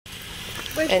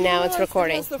Wait, and now it's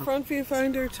recording. It has the front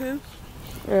viewfinder too?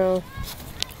 Oh.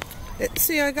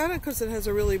 See, I got it because it has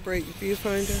a really bright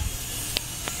viewfinder.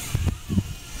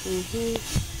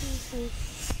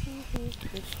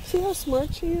 See how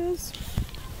smart she is?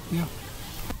 Yeah.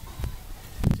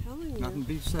 I'm telling you. Nothing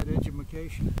beats that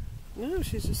education. No,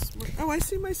 she's just smart. Oh, I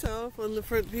see myself on the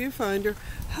front viewfinder.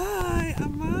 Hi,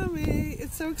 I'm Mommy.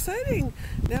 It's so exciting.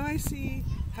 Now I see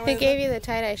how Who gave you the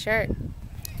tie-dye shirt?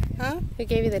 Huh? Who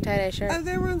gave you the tie-dye shirt? Oh,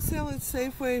 they were on sale at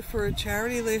Safeway for a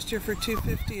charity last year for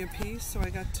 $2.50 a piece, so I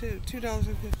got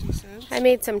 $2.50. I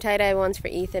made some tie-dye ones for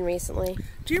Ethan recently.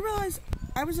 Do you realize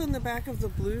I was on the back of the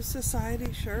Blues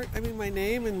Society shirt? I mean, my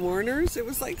name and Warner's. It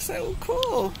was like so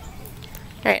cool.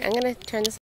 Alright, I'm going to turn this